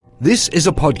This is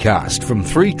a podcast from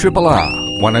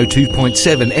 3RRR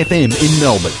 102.7 FM in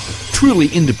Melbourne. Truly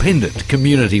independent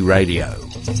community radio.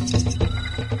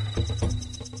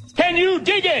 Can you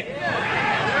dig it?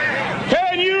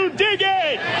 Can you dig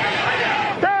it?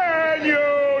 Can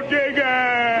you dig it?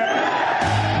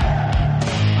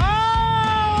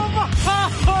 Oh,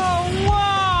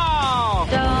 wow!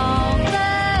 Don't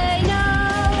they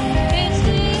know it's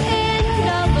the end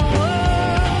of the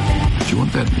world? Do you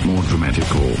want that more dramatic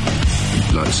or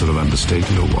like sort of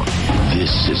understated or what?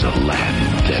 This is a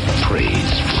land that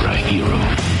prays for a hero.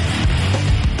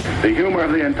 The humor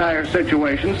of the entire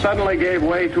situation suddenly gave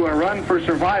way to a run for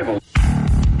survival.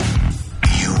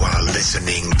 You are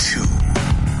listening to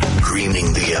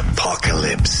Greening the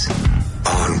Apocalypse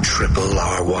on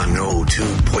RRR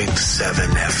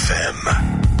 102.7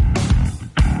 FM.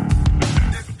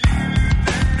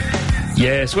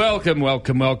 Yes, welcome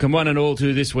one and all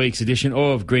to this week's edition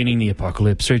of Greening the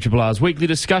Apocalypse, 3RRR's weekly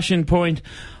discussion point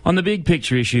on the big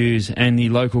picture issues and the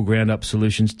local ground-up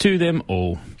solutions to them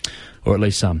all. Or at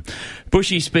least some.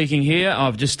 Bushy speaking here.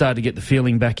 I've just started to get the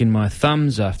feeling back in my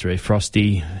thumbs after a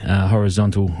frosty,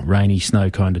 horizontal, rainy, snow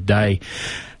kind of day.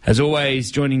 As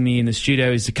always, joining me in the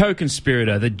studio is the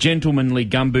co-conspirator, the gentlemanly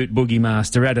gumboot boogie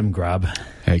master, Adam Grubb.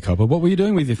 Hey, Copper, what were you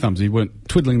doing with your thumbs? You weren't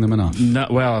twiddling them enough. No,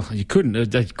 well, you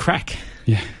couldn't. They'd crack.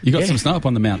 Yeah, you got some snow up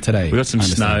on the mount today. We got some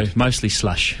snow, mostly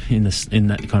slush in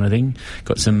that kind of thing.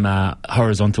 Got some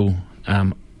horizontal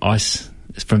ice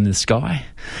from the sky.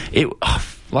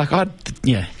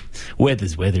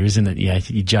 Weather's weather, isn't it? Yeah,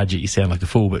 you judge it, you sound like a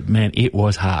fool, but man, it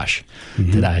was harsh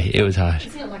today. It was harsh.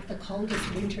 Isn't it like the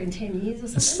coldest winter in 10 years or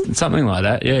something? Something like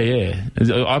that, yeah.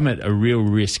 I'm at a real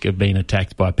risk of being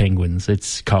attacked by penguins.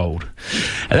 It's cold.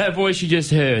 And that voice you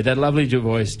just heard, that lovely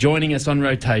voice, joining us on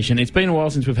rotation. It's been a while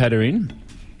since we've had her in.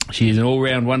 She is an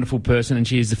all-round wonderful person, and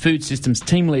she is the food systems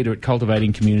team leader at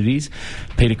Cultivating Communities.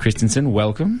 Peta Christensen,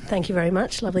 welcome. Thank you very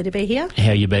much. Lovely to be here.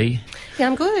 How you be? Yeah,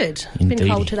 I'm good. Indeed. Been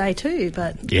cold today too,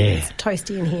 but it's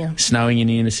toasty in here. Snowing in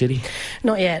the inner city?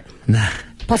 Not yet. Nah.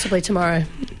 Possibly tomorrow.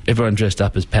 Everyone dressed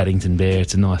up as Paddington Bear.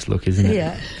 It's a nice look, isn't it?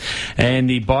 Yeah. And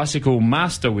the bicycle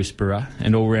master whisperer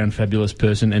and all-round fabulous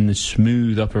person and the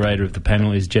smooth operator of the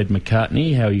panel is Jed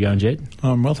McCartney. How are you going, Jed?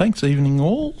 Well, thanks. Evening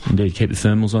all. Indeed. Keep the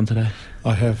thermals on today?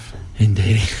 I have.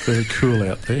 Indeed. Very cool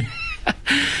out there.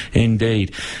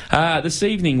 Indeed. This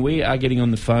evening we are getting on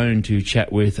the phone to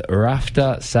chat with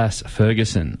Rafta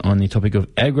Sass-Ferguson on the topic of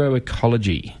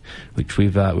agroecology, which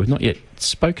we've not yet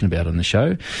spoken about on the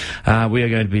show. We are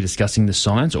going to be discussing the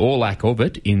science, or lack of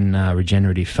it, in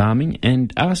regenerative farming,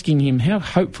 and asking him how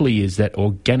hopeful he is that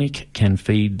organic can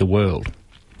feed the world.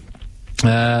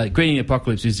 Greening the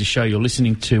Apocalypse is the show you're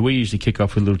listening to. We usually kick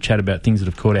off with a little chat about things that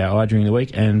have caught our eye during the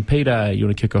week. And Peter, you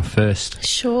want to kick off first?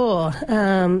 Sure.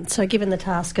 So given the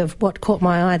task of what caught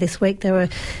my eye this week, there were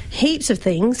heaps of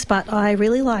things, but I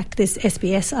really liked this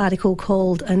SBS article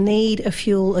called A Need, a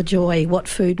Fuel, a Joy, What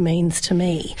Food Means to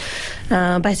Me.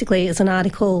 Basically, it's an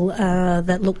article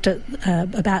that looked at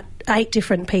about 8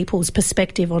 different people's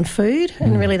perspective on food,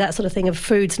 and really that sort of thing of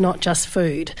food's not just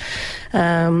food.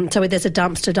 So there's a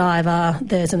dumpster diver,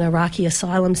 there's an Iraqi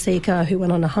asylum seeker who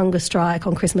went on a hunger strike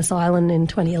on Christmas Island in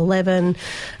 2011,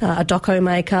 a doco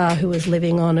maker who was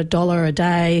living on $1 a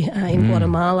day in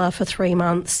Guatemala for 3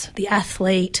 months, the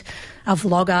athlete, a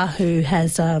vlogger who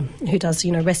does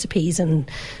recipes and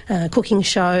cooking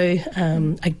show,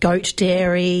 a goat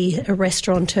dairy, a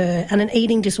restaurateur, and an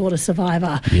eating disorder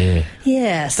survivor.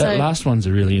 Yeah. So that last one's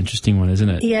a really interesting one, isn't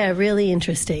it? Yeah, really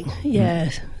interesting.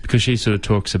 Yeah. Because she sort of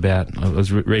talks about. I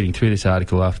was reading through this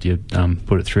article after you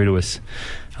put it through to us.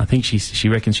 I think she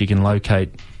reckons she can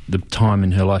locate the time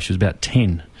in her life she was about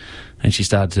 10, and she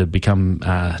started to become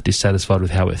dissatisfied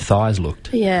with how her thighs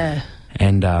looked. Yeah.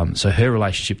 And so her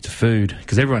relationship to food,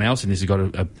 because everyone else in this has got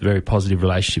a very positive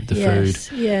relationship to food.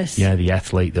 Yes. You know, the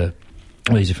athlete,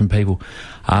 all these different people.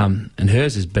 And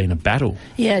hers has been a battle.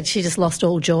 Yeah, she just lost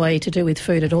all joy to do with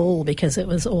food at all because it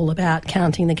was all about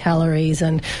counting the calories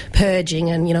and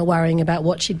purging and, worrying about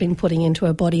what she'd been putting into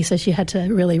her body. So she had to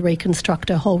really reconstruct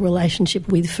her whole relationship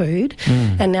with food.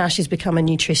 And now she's become a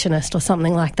nutritionist or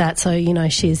something like that. So,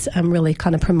 she's really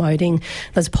kind of promoting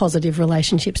those positive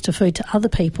relationships to food to other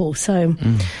people. So,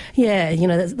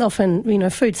 that's often,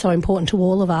 food's so important to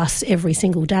all of us every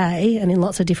single day and in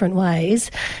lots of different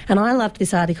ways. And I loved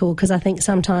this article because I think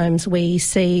sometimes we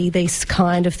see this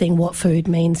kind of thing, what food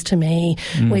means to me,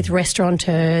 with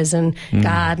restaurateurs and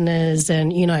gardeners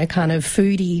and, kind of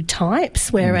foodie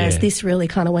types, whereas this really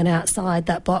kind of went outside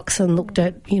that box and looked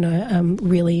at,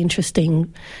 really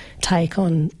interesting take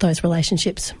on those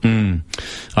relationships. I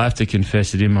have to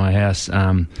confess that in my house,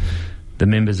 the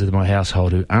members of my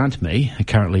household who aren't me are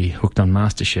currently hooked on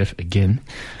MasterChef again.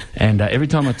 And every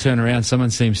time I turn around, someone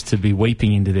seems to be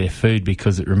weeping into their food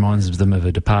because it reminds them of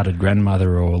a departed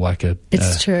grandmother or like a...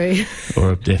 It's true.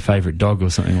 Or their favourite dog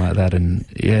or something like that. And,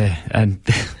 yeah, and...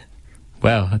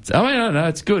 Well, I don't know.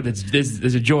 It's good.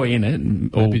 There's a joy in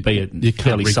it, albeit you can't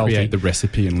fairly recreate salty. the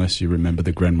recipe unless you remember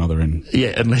the grandmother and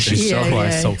unless you cry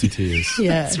salty tears.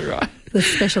 Yeah, that's right. The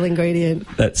special ingredient.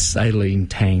 That saline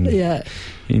tang. Yeah,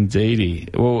 indeedy.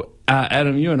 Well,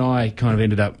 Adam, you and I kind of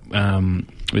ended up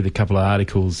with a couple of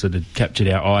articles that had captured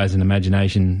our eyes and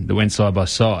imagination that went side by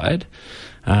side.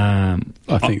 I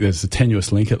think there's a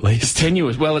tenuous link at least.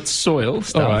 Tenuous. Well, it's soil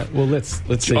stuff. All right. Well, let's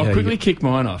see. I'll quickly kick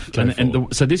mine off.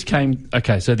 So this came.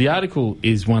 Okay. So the article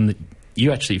is one that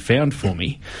you actually found for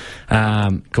me,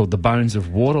 called "The Bones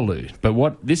of Waterloo."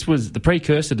 But this was the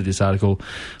precursor to this article.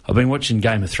 I've been watching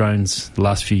Game of Thrones the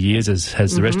last few years, as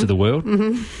has the rest of the world.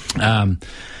 And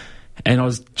I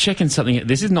was checking something.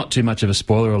 This is not too much of a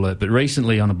spoiler alert, but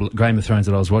recently on a Game of Thrones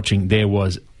that I was watching, there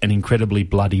was an incredibly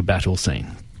bloody battle scene.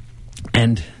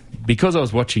 And because I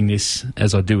was watching this,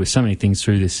 as I do with so many things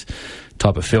through this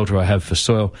type of filter I have for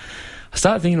soil, I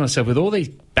started thinking to myself, with all these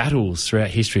battles throughout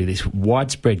history, this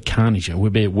widespread carnage,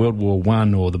 be it World War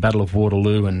I or the Battle of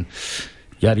Waterloo and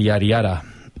yada, yada, yada,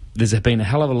 there's been a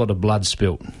hell of a lot of blood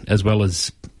spilt, as well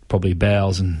as probably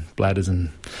bowels and bladders and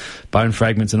bone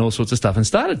fragments and all sorts of stuff, and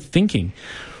started thinking,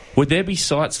 would there be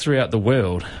sites throughout the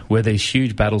world where these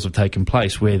huge battles have taken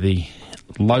place, where the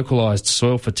localised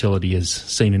soil fertility has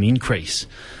seen an increase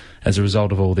as a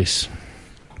result of all this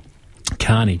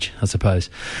carnage, I suppose.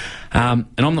 And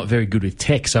I'm not very good with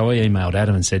tech, so I emailed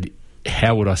Adam and said,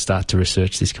 how would I start to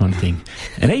research this kind of thing?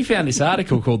 And he found this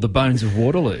article called "The Bones of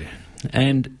Waterloo."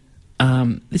 And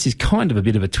this is kind of a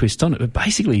bit of a twist on it, but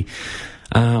basically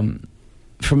from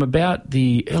about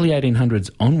the early 1800s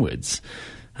onwards,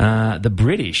 the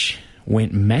British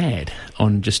went mad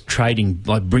on just trading,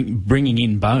 like bringing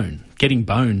in bone, getting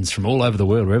bones from all over the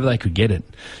world, wherever they could get it,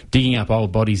 digging up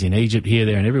old bodies in Egypt, here,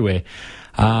 there and everywhere.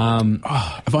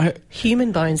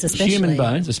 Human bones especially. Human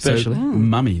bones especially. So,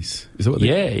 mummies. Is that what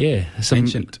yeah.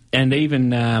 Ancient. And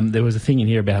even there was a thing in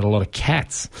here about a lot of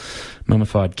cats,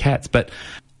 mummified cats. But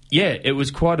yeah, it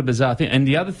was quite a bizarre thing. And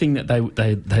the other thing that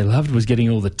they loved was getting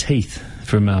all the teeth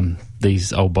from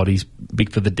these old bodies,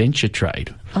 big for the denture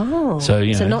trade. Oh, so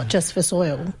not just for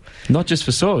soil. Not just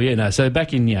for soil, yeah, no. So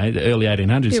back in the early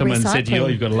 1800s, someone said to you, "Oh,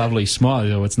 you've got a lovely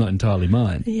smile." Oh, it's not entirely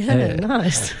mine. Yeah,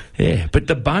 nice. Yeah, but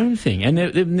the bone thing,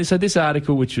 and so this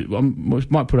article, which I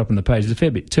might put up on the page, there's a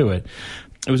fair bit to it.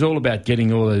 It was all about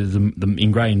getting all the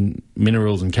ingrained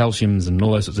minerals and calciums and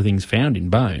all those sorts of things found in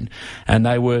bone, and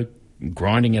they were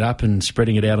grinding it up and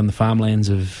spreading it out on the farmlands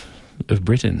of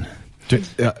Britain.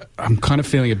 I'm kind of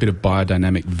feeling a bit of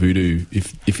biodynamic voodoo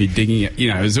if you're digging it.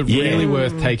 Is it really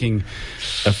worth taking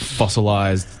a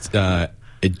fossilised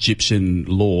Egyptian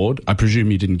lord? I presume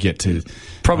you didn't get to...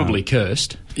 Probably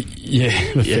cursed.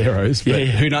 Yeah, the pharaohs. But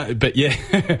who knows? But yeah.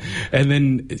 And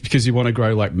then because you want to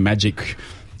grow like magic...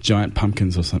 giant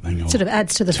pumpkins or something. Sort of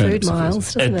adds to the food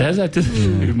miles, doesn't it? It does add to the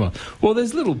food miles. Well,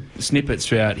 there's little snippets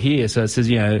throughout here. So it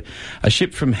says, a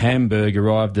ship from Hamburg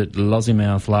arrived at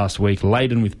Lossiemouth last week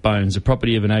laden with bones, the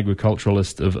property of an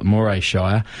agriculturalist of Moray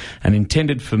Shire, and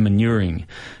intended for manuring.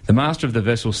 The master of the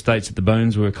vessel states that the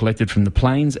bones were collected from the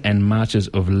plains and marches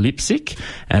of Leipzig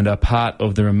and are part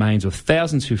of the remains of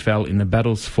thousands who fell in the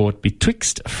battles fought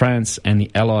betwixt France and the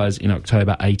Allies in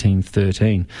October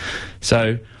 1813.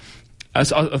 So... I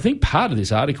think part of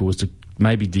this article was to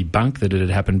maybe debunk that it had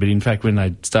happened, but in fact when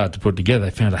they started to put it together,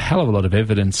 they found a hell of a lot of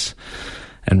evidence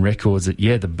and records that,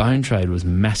 the bone trade was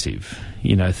massive.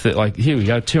 Like, here we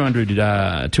go, 200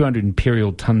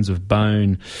 imperial tons of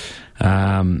bone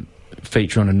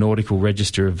feature on a nautical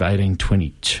register of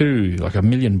 1822, like 1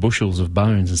 million bushels of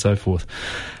bones and so forth.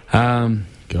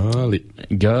 Golly.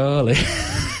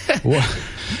 What?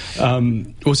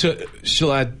 So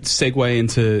shall I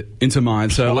segue into mine?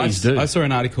 So I saw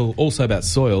an article also about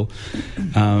soil,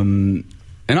 and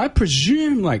I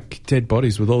presume like dead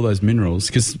bodies with all those minerals,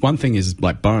 because one thing is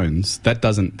like bones,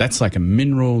 that's like a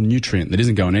mineral nutrient that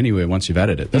isn't going anywhere once you've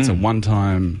added it. That's a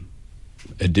one-time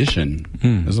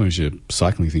addition, as long as you're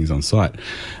cycling things on site.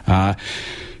 I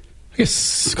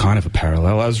guess kind of a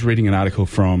parallel. I was reading an article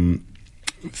from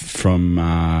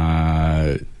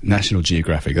National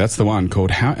Geographic. That's the one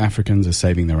called "How Africans Are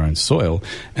Saving Their Own Soil,"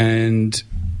 and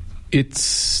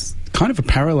it's kind of a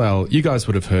parallel. You guys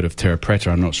would have heard of terra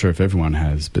preta. I'm not sure if everyone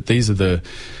has, but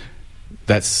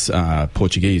that's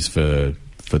Portuguese for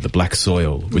the black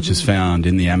soil, which is found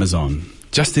in the Amazon.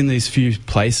 just in these few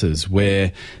places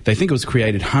where they think it was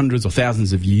created hundreds or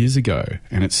thousands of years ago,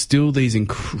 and it's still these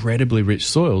incredibly rich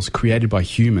soils created by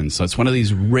humans. So it's one of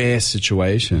these rare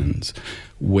situations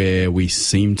where we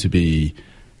seem to be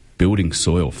building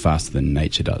soil faster than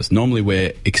nature does. Normally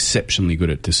we're exceptionally good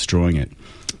at destroying it.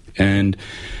 And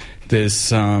there's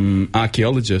some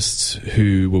archaeologists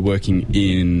who were working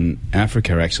in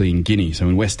Africa, actually in Guinea, so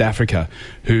in West Africa,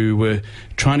 who were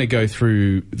trying to go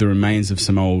through the remains of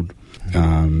some old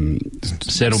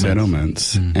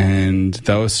settlements. And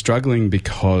they were struggling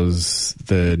because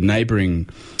the neighbouring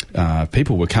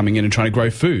people were coming in and trying to grow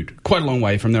food quite a long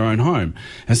way from their own home.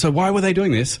 And so why were they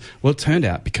doing this? Well, it turned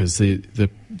out because the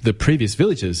previous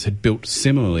villagers had built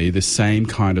similarly the same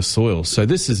kind of soil. So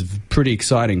this is pretty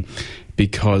exciting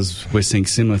because we're seeing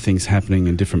similar things happening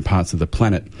in different parts of the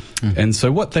planet. And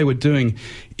so what they were doing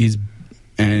is,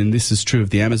 and this is true of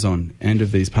the Amazon and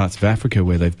of these parts of Africa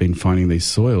where they've been finding these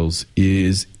soils,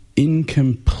 is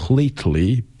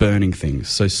incompletely burning things.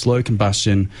 So slow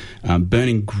combustion,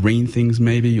 burning green things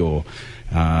maybe, or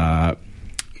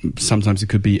sometimes it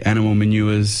could be animal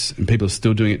manures, and people are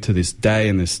still doing it to this day,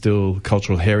 and there's still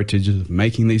cultural heritage of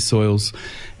making these soils,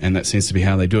 and that seems to be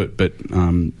how they do it. But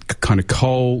kind of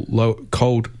cold,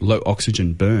 low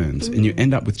oxygen burns, and you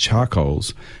end up with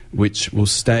charcoals which will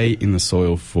stay in the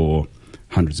soil for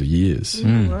hundreds of years.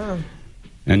 Wow.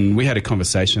 And we had a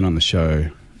conversation on the show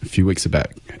a few weeks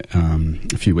back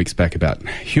about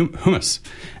humus,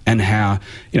 and how,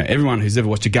 you know, everyone who's ever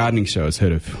watched a gardening show has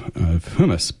heard of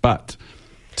humus, but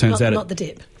turns out not the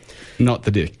dip. Not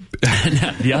the dip.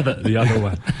 the other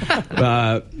one.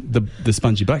 The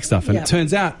spongy black stuff. And it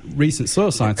turns out recent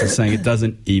soil science is saying it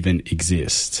doesn't even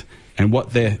exist. And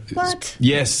what?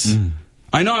 Yes.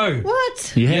 I know.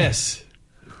 What? Yes.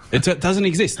 It doesn't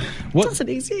exist. What doesn't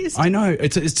exist? I know.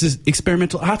 It's an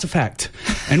experimental artifact.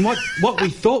 And what we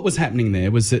thought was happening there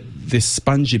was that this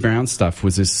spongy brown stuff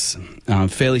was this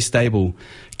fairly stable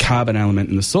carbon element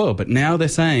in the soil. But now they're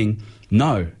saying,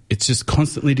 no, it's just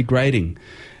constantly degrading.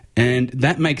 And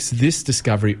that makes this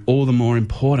discovery all the more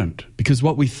important, because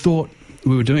what we thought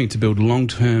we were doing to build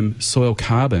long-term soil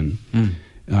carbon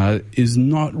is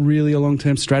not really a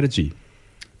long-term strategy.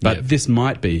 But this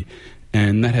might be.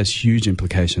 And that has huge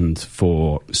implications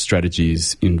for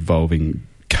strategies involving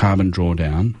carbon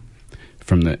drawdown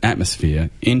from the atmosphere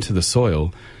into the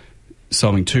soil,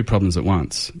 solving two problems at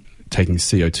once: taking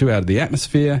CO2 out of the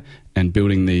atmosphere and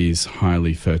building these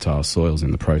highly fertile soils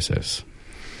in the process.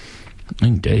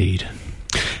 Indeed.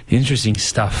 Interesting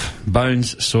stuff.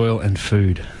 Bones, soil and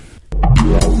food.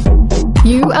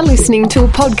 You are listening to a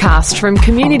podcast from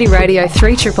Community Radio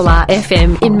 3RRR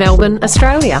FM in Melbourne,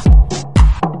 Australia.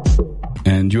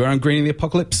 And you are on Greening the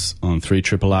Apocalypse on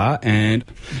 3RRR, and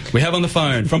we have on the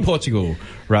phone from Portugal,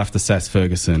 Rafta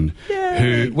Sass-Ferguson,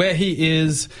 where he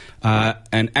is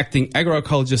an acting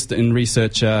agroecologist and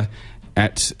researcher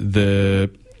at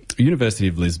the University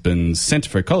of Lisbon's Centre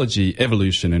for Ecology,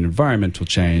 Evolution and Environmental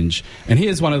Change. And he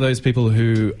is one of those people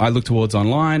who I look towards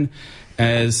online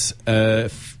as a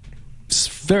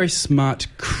very smart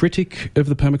critic of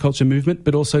the permaculture movement,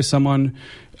 but also someone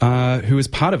who is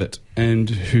part of it and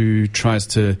who tries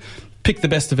to pick the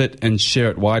best of it and share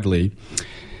it widely.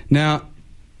 Now,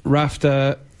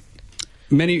 Rafta,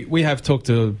 we have talked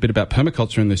a bit about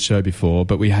permaculture in this show before,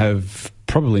 but we have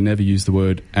probably never used the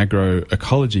word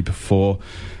agroecology before.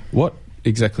 What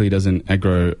exactly does an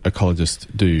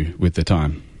agroecologist do with their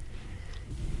time?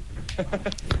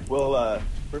 Well,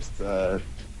 first, hi,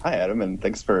 Adam, and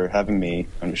thanks for having me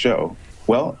on your show.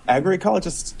 Well,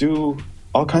 agroecologists do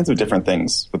all kinds of different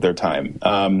things with their time.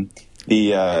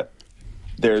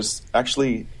 There's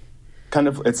actually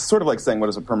it's sort of like saying, what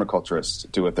does a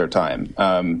permaculturist do with their time?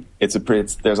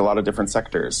 There's a lot of different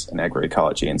sectors in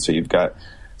agroecology, and so you've got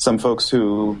some folks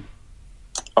who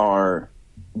are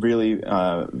really,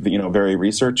 very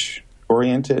research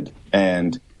oriented,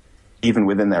 and even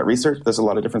within that research, there's a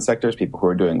lot of different sectors. People who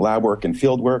are doing lab work and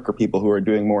field work, or people who are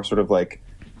doing more sort of like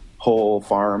whole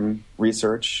farm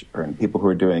research, or people who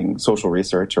are doing social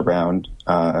research around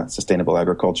sustainable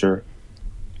agriculture.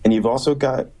 And you've also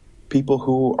got people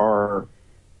who are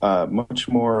much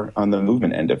more on the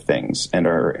movement end of things and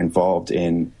are involved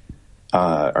in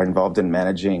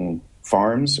managing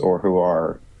farms, or who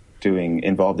are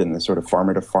involved in the sort of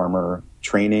farmer to farmer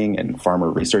training and farmer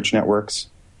research networks.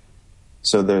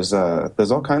 So there's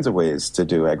all kinds of ways to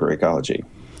do agroecology.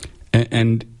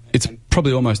 And it's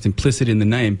probably almost implicit in the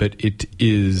name, but it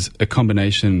is a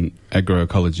combination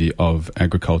agroecology of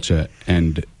agriculture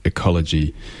and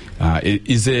ecology.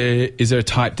 Is there a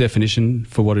tight definition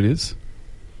for what it is?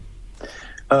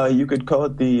 You could call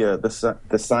it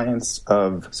the science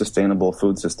of sustainable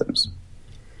food systems.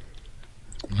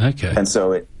 Okay. And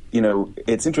so,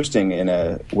 it's interesting in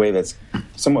a way that's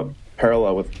somewhat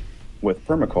parallel with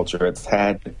permaculture. It's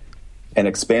had an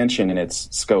expansion in its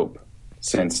scope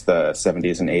since the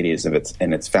 70s and 80s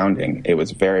in its founding. It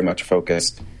was very much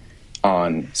focused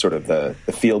on sort of the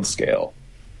field scale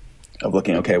of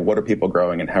looking, okay, what are people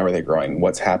growing and how are they growing?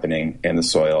 What's happening in the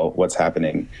soil? What's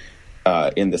happening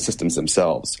in the systems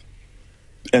themselves?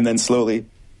 And then slowly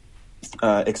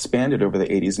expanded over the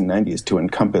 80s and 90s to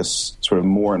encompass sort of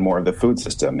more and more of the food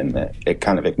system, and it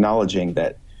kind of acknowledging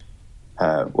that,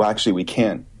 actually we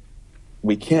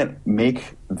can't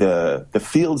make the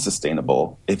field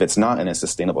sustainable if it's not in a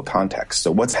sustainable context.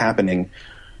 So what's happening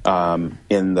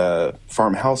in the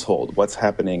farm household, what's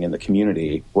happening in the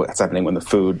community, what's happening when the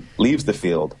food leaves the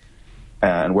field,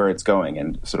 and where it's going,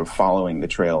 and sort of following the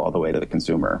trail all the way to the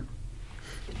consumer.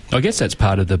 I guess that's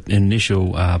part of the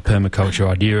initial permaculture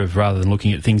idea of, rather than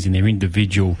looking at things in their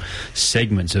individual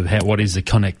segments, of what is the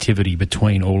connectivity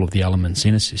between all of the elements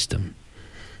in a system.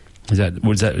 Was that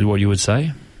what you would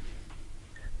say?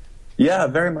 Yeah,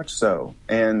 very much so.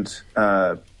 And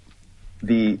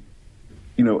agroecology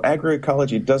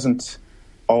doesn't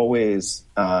always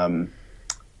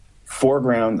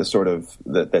foreground the sort of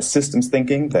the systems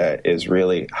thinking that is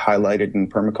really highlighted in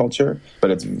permaculture,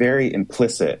 but it's very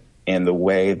implicit in the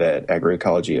way that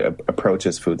agroecology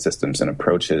approaches food systems and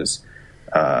approaches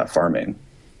farming.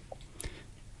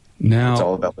 Now, it's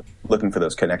all about looking for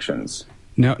those connections.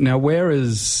 Now,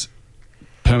 whereas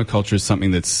permaculture is something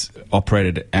that's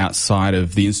operated outside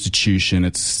of the institution,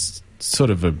 it's sort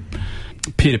of a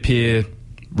peer-to-peer,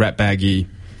 rat-baggy...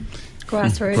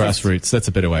 Grassroots. That's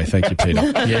a better way. Thank you, Peter.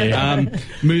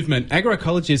 Movement.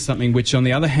 Agroecology is something which, on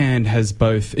the other hand, has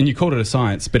both, and you called it a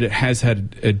science, but it has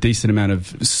had a decent amount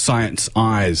of science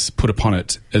eyes put upon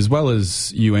it, as well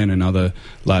as UN and other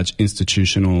large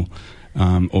institutional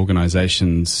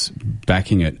organisations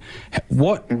backing it.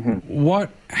 What kind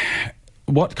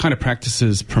of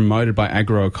practices promoted by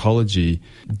agroecology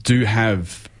do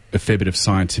have a fair bit of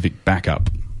scientific backup?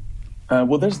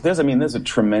 There's a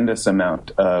tremendous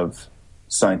amount of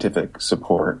scientific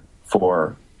support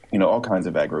for, all kinds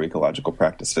of agroecological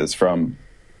practices, from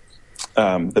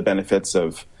the benefits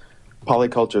of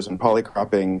polycultures and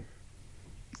polycropping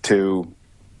to,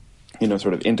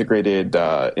 sort of integrated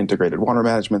water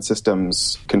management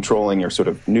systems, controlling your sort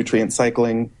of nutrient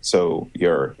cycling, so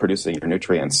you're producing your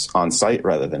nutrients on site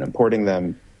rather than importing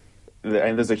them.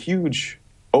 And there's a huge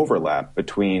overlap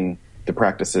between the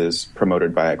practices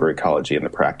promoted by agroecology and the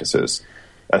practices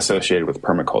associated with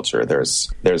permaculture. There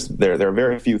are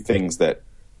very few things that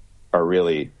are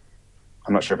really,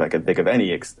 I'm not sure if I can think of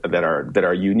any that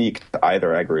are unique to either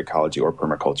agroecology or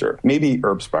permaculture. Maybe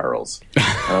herb spirals.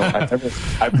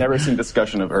 I've never seen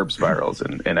discussion of herb spirals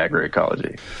in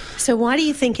agroecology. So why do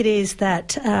you think it is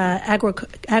that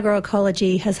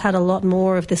agroecology has had a lot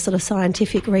more of this sort of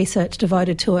scientific research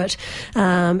devoted to it,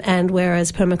 and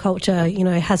whereas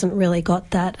permaculture, hasn't really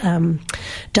got that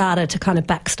data to kind of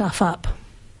back stuff up?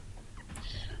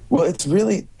 Well,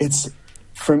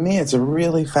 for me, it's a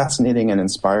really fascinating and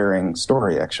inspiring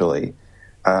story, actually,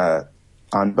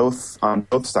 on both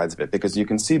sides of it, because you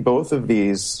can see both of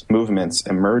these movements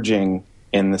emerging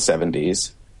in the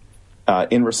 70s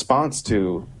in response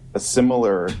to a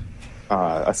similar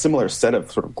set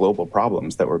of sort of global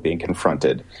problems that were being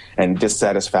confronted, and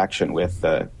dissatisfaction with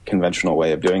the conventional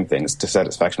way of doing things,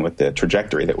 dissatisfaction with the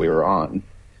trajectory that we were on,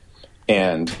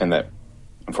 and that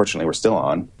unfortunately we're still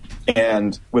on.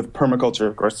 And with permaculture,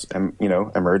 of course,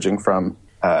 emerging from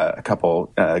a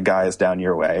couple guys down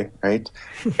your way, right?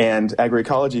 And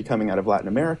agroecology coming out of Latin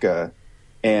America,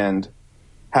 and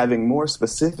having more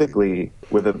specifically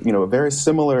with a very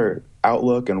similar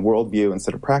outlook and worldview and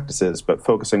set of practices, but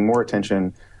focusing more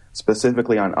attention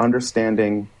specifically on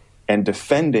understanding and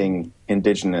defending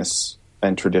indigenous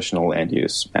and traditional land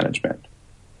use management.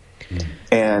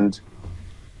 And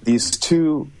these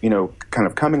two, kind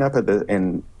of coming up at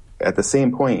the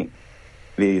same point,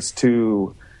 these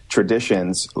two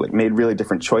traditions made really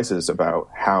different choices about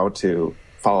how to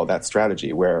follow that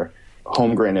strategy, where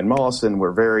Holmgren and Mollison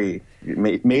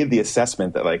made the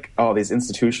assessment that these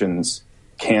institutions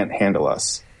can't handle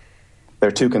us.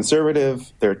 They're too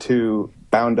conservative, they're too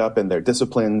bound up in their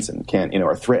disciplines, and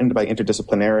are threatened by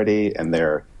interdisciplinarity, and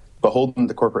they're beholden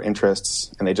to corporate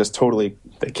interests, and they're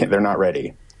not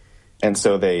ready. And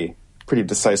so they pretty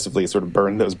decisively sort of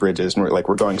burned those bridges, and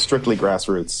we're going strictly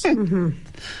grassroots. Mm-hmm.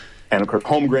 And of course,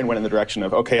 Holmgren went in the direction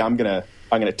of, okay, I'm gonna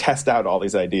test out all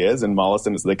these ideas, and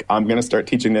Mollison is like, I'm gonna start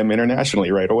teaching them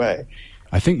internationally right away.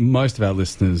 I think most of our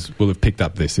listeners will have picked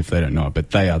up this if they don't know it,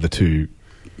 but they are the two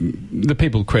the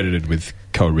people credited with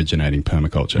co-originating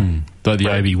permaculture. Though the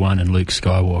Obi-Wan and Luke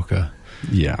Skywalker.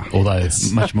 Yeah. Although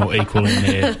much more equal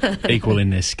in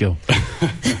their skill.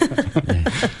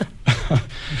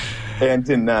 And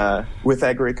with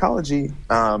agroecology,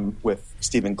 with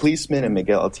Stephen Gleesman and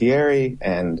Miguel Altieri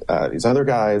and these other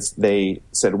guys, they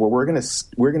said, well, we're going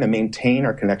to maintain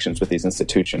our connections with these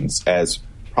institutions, as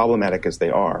problematic as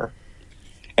they are,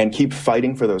 and keep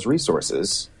fighting for those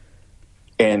resources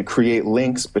and create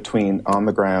links between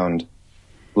on-the-ground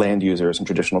land users and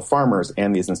traditional farmers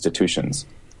and these institutions.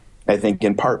 I think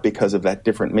in part because of that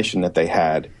different mission that they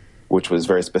had, which was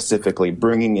very specifically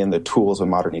bringing in the tools of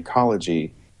modern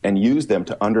ecology and use them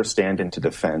to understand and to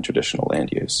defend traditional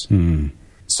land use.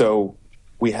 So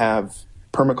we have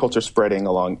permaculture spreading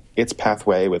along its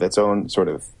pathway with its own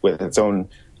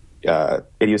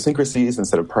idiosyncrasies and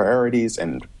set of priorities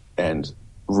and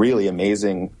really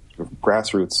amazing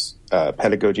grassroots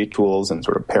pedagogy tools and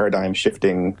sort of paradigm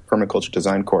shifting permaculture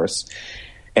design course.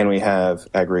 And we have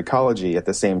agroecology at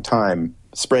the same time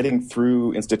spreading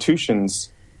through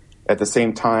institutions at the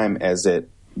same time as it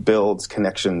builds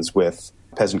connections with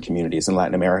peasant communities in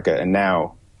Latin America and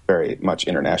now very much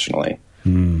internationally.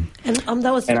 And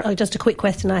that was just a quick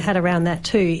question I had around that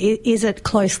too. Is it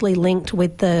closely linked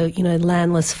with the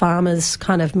landless farmers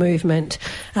kind of movement,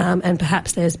 and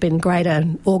perhaps there's been greater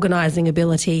organising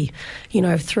ability,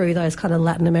 through those kind of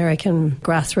Latin American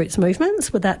grassroots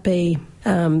movements? Would that be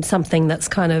something that's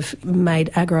kind of made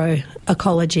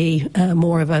agroecology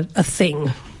more of a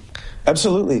thing?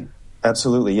 Absolutely,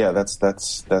 yeah.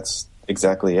 That's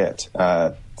exactly it.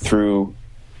 Through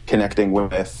connecting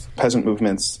with peasant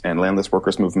movements and landless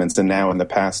workers movements, and now in the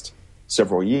past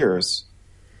several years,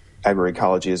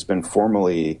 agroecology has been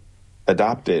formally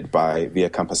adopted by Via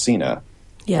Campesina,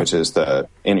 which is the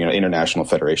International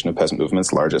Federation of Peasant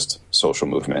Movements, largest social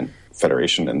movement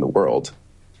federation in the world.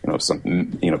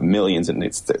 Millions, and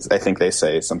I think they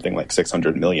say something like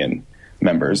 600 million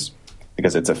members,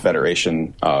 because it's a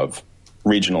federation of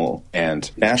regional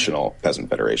and national peasant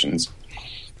federations.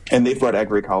 And they've brought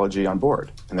agroecology on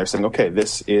board. And they're saying, okay,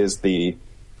 this is the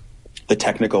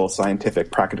technical,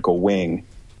 scientific, practical wing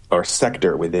or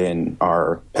sector within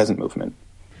our peasant movement,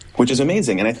 which is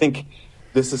amazing. And I think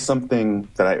this is something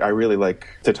that I really like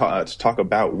to talk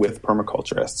about with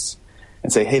permaculturists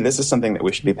and say, hey, this is something that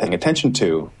we should be paying attention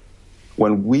to.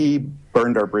 When we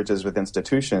burned our bridges with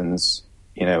institutions,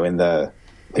 in the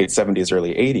late 70s,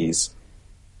 early 80s,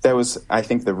 that was, I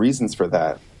think, the reasons for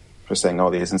that, for saying, oh,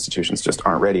 these institutions just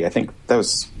aren't ready. I think that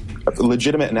was a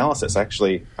legitimate analysis.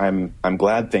 Actually, I'm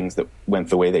glad things that went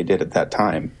the way they did at that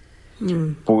time.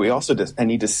 But we also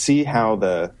need to see how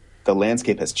the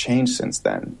landscape has changed since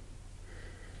then.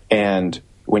 And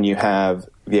when you have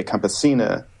Via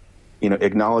Campesina,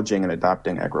 acknowledging and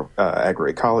adopting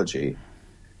agroecology,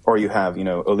 or you have,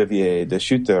 Olivier de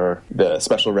Schutter, the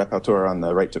special rapporteur on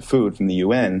the right to food from the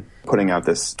UN, putting out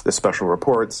this special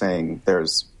report saying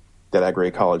that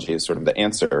agroecology is sort of the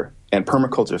answer, and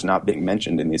permaculture is not being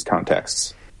mentioned in these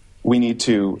contexts. We need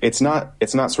to. It's not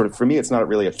sort of, for me, it's not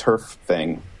really a turf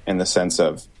thing in the sense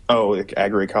of, oh,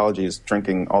 agroecology is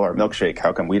drinking all our milkshake.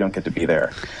 How come we don't get to be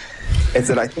there? It's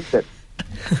that I think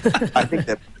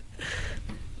that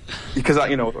because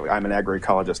I'm an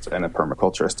agroecologist and a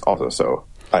permaculturist also, so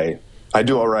I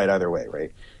do all right either way,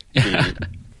 right?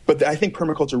 But I think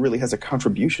permaculture really has a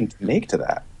contribution to make to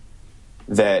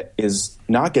that is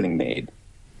not getting made,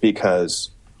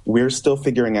 because we're still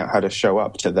figuring out how to show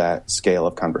up to that scale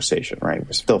of conversation, right?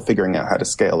 We're still figuring out how to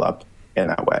scale up in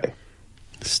that way.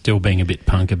 Still being a bit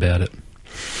punk about it.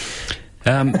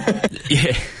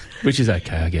 Yeah, which is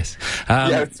okay, I guess.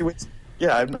 I'm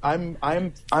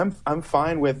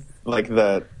fine with like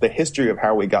the history of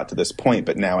how we got to this point,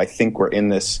 but now I think we're in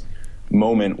this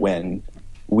moment when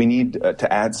we need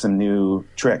to add some new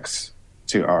tricks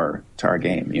to our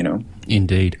game,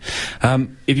 Indeed.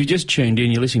 If you've just tuned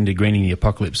in, you're listening to Greening the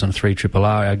Apocalypse on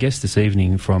 3RRR. Our guest this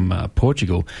evening from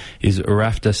Portugal is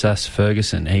Rafta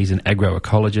Sass-Ferguson. He's an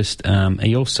agroecologist.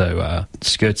 He also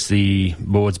skirts the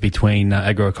boards between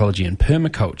agroecology and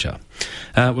permaculture.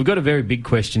 We've got a very big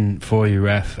question for you,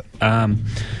 Raf.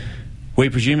 We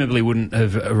presumably wouldn't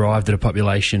have arrived at a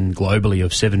population globally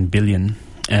of 7 billion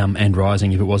and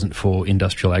rising if it wasn't for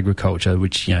industrial agriculture,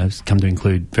 which has come to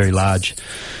include very large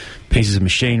pieces of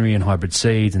machinery and hybrid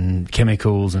seeds and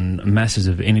chemicals and masses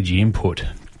of energy input.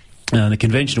 The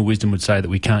conventional wisdom would say that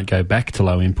we can't go back to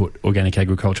low-input organic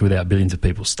agriculture without billions of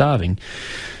people starving.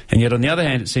 And yet, on the other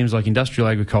hand, it seems like industrial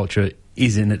agriculture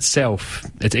is in itself,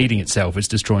 it's eating itself, it's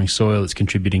destroying soil, it's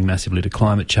contributing massively to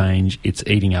climate change, it's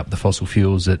eating up the fossil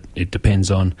fuels that it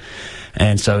depends on.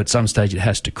 And so at some stage it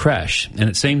has to crash. And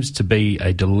it seems to be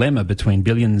a dilemma between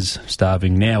billions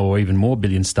starving now or even more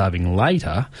billions starving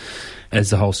later as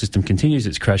the whole system continues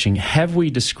its crashing. Have we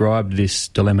described this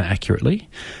dilemma accurately?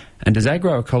 And does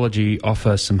agroecology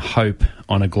offer some hope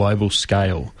on a global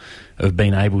scale of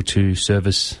being able to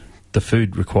service the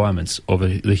food requirements of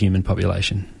the human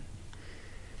population?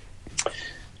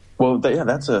 Well, yeah,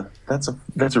 that's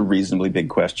a reasonably big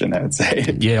question, I would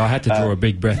say. Yeah, I had to draw a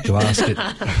big breath to ask it.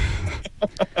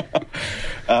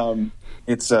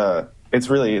 It's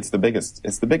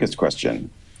the biggest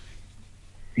question.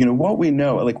 You know, what we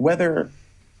know, like whether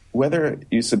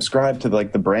you subscribe to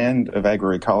like the brand of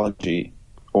agroecology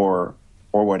or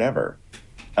whatever,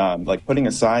 like putting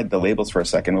aside the labels for a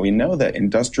second, we know that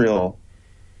industrial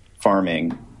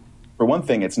farming, for one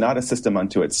thing, it's not a system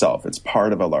unto itself. It's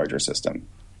part of a larger system.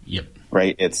 Yep.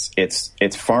 Right.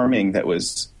 It's farming that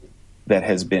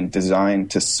has been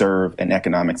designed to serve an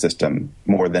economic system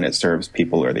more than it serves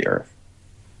people or the earth.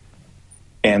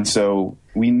 And so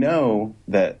we know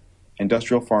that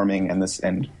industrial farming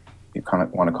and you kind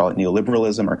of want to call it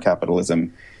neoliberalism or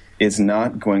capitalism is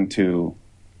not going to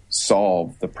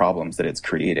solve the problems that it's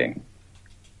creating,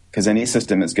 because any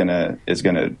system is going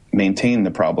to maintain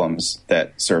the problems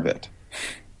that serve it.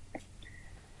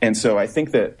 And so I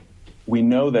think that we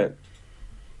know that,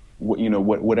 you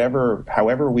know,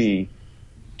 however we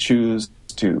choose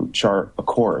to chart a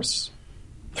course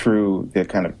through the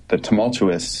kind of the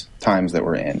tumultuous times that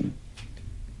we're in,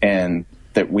 and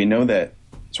that we know that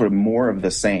sort of more of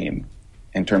the same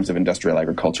in terms of industrial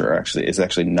agriculture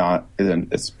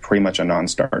it's pretty much a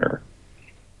non-starter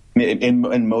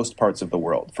in most parts of the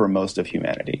world for most of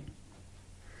humanity.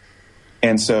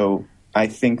 And so I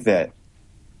think that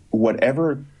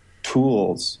whatever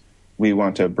tools we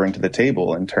want to bring to the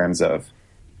table in terms of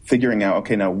figuring out,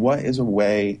 okay, now what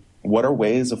are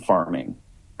ways of farming?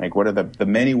 Like, what are the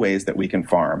many ways that we can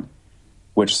farm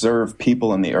which serve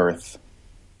people and the earth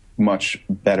much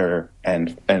better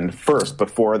and first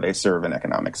before they serve an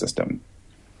economic system?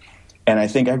 And I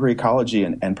think agroecology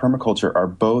and permaculture are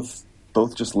both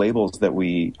just labels that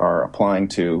we are applying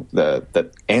to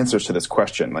the answers to this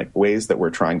question, like ways that we're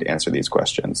trying to answer these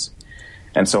questions.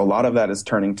 And so a lot of that is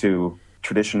turning to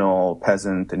traditional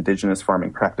peasant, indigenous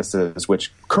farming practices,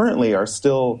 which currently are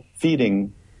still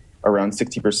feeding around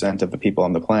 60% of the people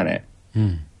on the planet.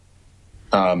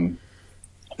 The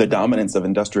dominance of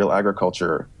industrial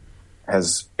agriculture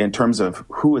has, in terms of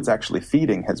who it's actually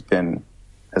feeding, has been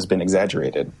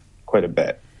exaggerated quite a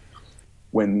bit.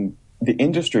 When the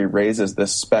industry raises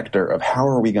this specter of how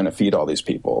are we going to feed all these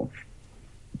people,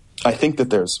 I think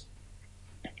that there's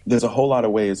a whole lot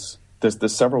of ways.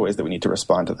 There's several ways that we need to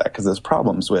respond to that, because there's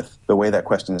problems with the way that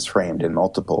question is framed in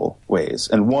multiple ways.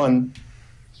 And one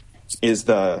is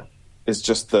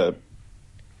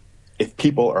if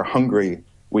people are hungry,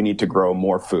 we need to grow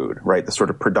more food, right? The sort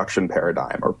of production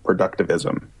paradigm or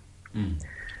productivism.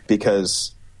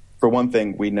 Because for one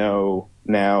thing, we know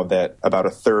now that about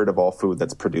a third of all food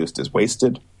that's produced is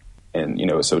wasted, and, you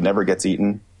know, so it never gets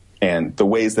eaten. And the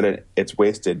ways that it's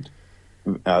wasted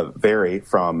vary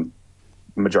from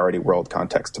majority world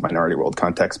context to minority world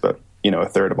context, but, you know, a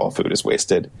third of all food is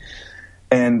wasted.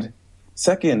 And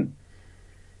second,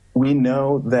 we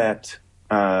know that,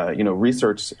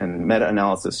 research and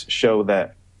meta-analysis show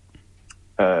that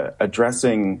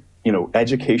addressing,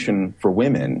 education for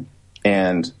women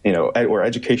and, or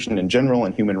education in general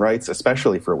and human rights,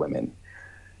 especially for women,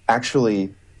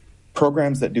 actually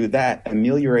programs that do that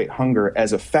ameliorate hunger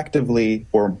as effectively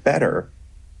or better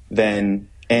than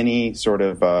any sort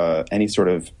of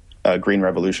green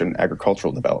revolution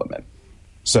agricultural development.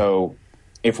 So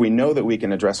if we know that we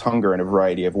can address hunger in a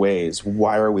variety of ways,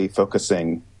 why are we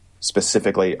focusing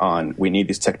specifically on we need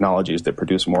these technologies that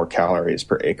produce more calories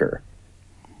per acre?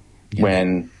 Yeah.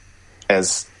 When,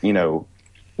 as you know,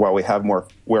 while we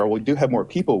do have more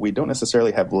people, we don't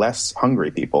necessarily have less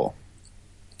hungry people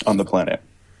on the planet.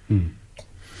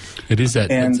 It is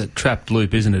it's a trapped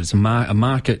loop, isn't it? It's a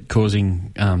market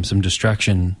causing some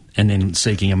destruction and then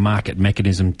seeking a market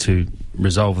mechanism to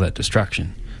resolve that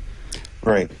destruction.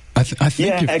 Right. I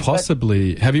think you've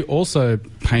possibly... Have you also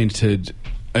painted...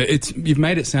 You've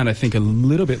made it sound, I think, a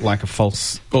little bit like a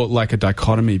false... or like a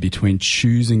dichotomy between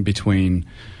choosing between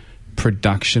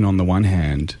production on the one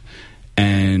hand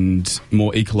and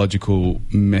more ecological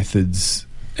methods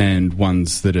and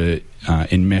ones that are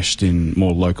enmeshed in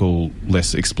more local,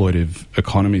 less exploitive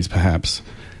economies, perhaps,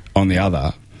 on the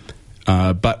other.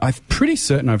 But I'm pretty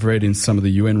certain I've read in some of the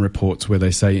UN reports where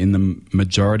they say in the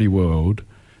majority world,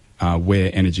 where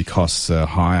energy costs are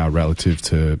higher relative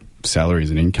to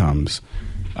salaries and incomes,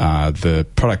 the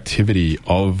productivity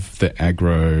of the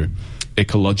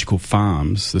agro-ecological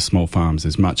farms, the small farms,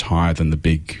 is much higher than the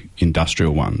big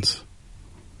industrial ones.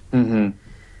 Mm-hmm.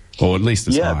 Or at least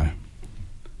as high.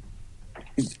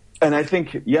 And I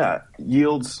think,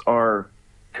 yields are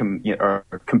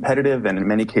competitive and in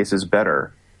many cases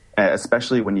better,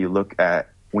 especially when you look at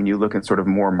sort of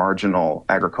more marginal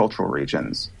agricultural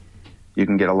regions. You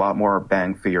can get a lot more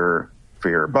bang for your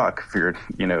buck, for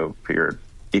your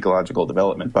ecological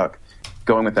development buck,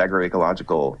 going with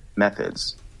agroecological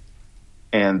methods.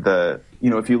 And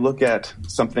if you look at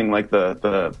something like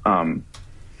the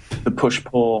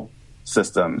push-pull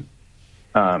system,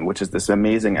 which is this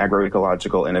amazing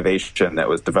agroecological innovation that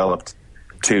was developed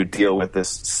to deal with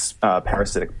this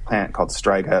parasitic plant called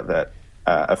Striga that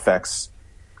affects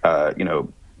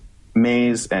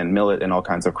maize and millet and all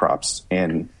kinds of crops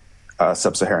in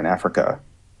sub-Saharan Africa.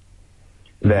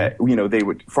 That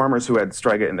farmers who had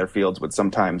Striga in their fields would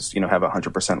sometimes have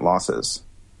 100% losses,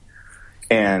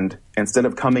 and instead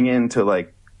of coming in to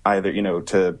either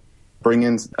to bring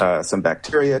in some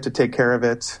bacteria to take care of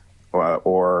it,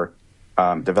 or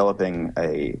developing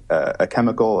a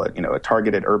chemical, a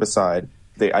targeted herbicide,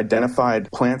 they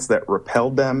identified plants that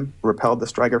repelled the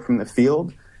Striga from the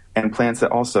field, and plants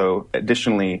that also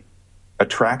additionally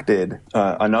attracted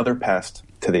another pest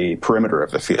to the perimeter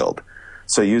of the field.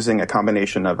 So using a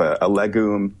combination of a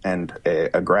legume and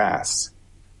a grass,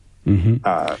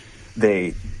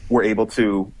 they were able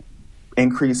to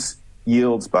increase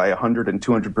yields by 100 and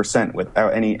 200%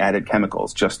 without any added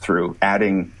chemicals, just through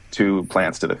adding two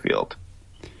plants to the field.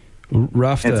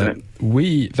 Rafta,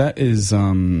 that is,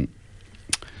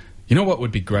 what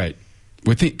would be great?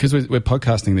 Because we're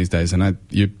podcasting these days, and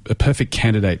you're a perfect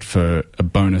candidate for a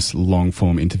bonus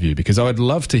long-form interview, because I would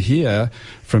love to hear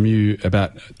from you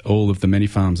about all of the many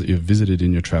farms that you've visited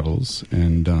in your travels,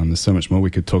 and there's so much more we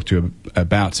could talk to you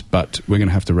about, but we're going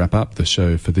to have to wrap up the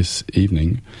show for this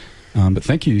evening. But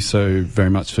thank you so very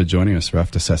much for joining us,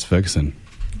 Rafta Sass-Ferguson.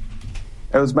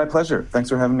 It was my pleasure. Thanks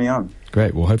for having me on.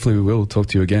 Great. Well, hopefully we will talk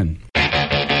to you again.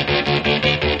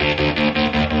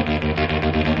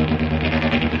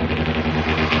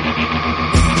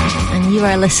 You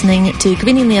are listening to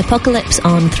Greening the Apocalypse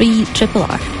on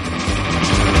 3RRR.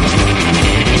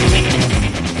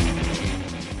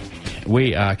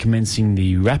 We are commencing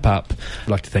the wrap-up. I'd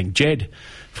like to thank Jed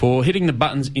for hitting the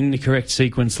buttons in the correct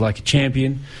sequence like a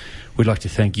champion. We'd like to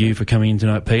thank you for coming in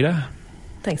tonight, Peter.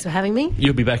 Thanks for having me.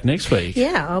 You'll be back next week.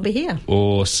 Yeah, I'll be here.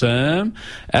 Awesome.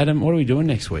 Adam, what are we doing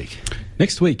next week?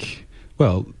 Next week,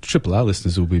 well, Triple R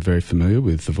listeners will be very familiar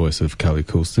with the voice of Carly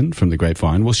Coulston from The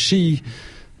Grapevine. Well, she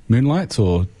moonlights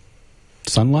or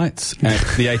sunlights at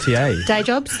the ATA. Day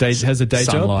jobs. Has a day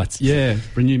Sunlights. job. Yeah,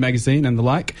 Renew Magazine and the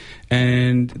like.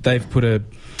 And they've put a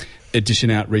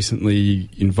edition out recently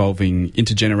involving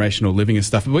intergenerational living and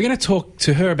stuff. But we're going to talk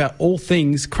to her about all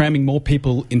things cramming more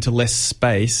people into less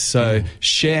space. So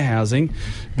share housing,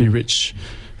 be rich,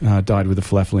 died with a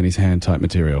falafel in his hand type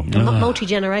material.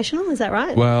 Multi-generational, is that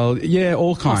right? Well, yeah,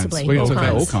 all kinds. Possibly. We're going to talk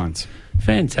about all kinds.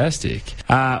 Fantastic.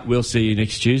 We'll see you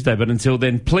next Tuesday, but until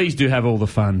then, please do have all the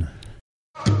fun.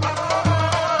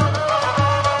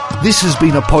 This has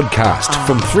been a podcast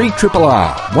from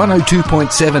 3RRR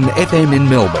 102.7 FM in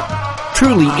Melbourne.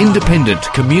 Truly independent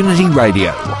community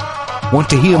radio. Want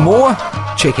to hear more?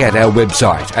 Check out our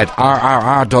website at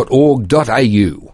rrr.org.au.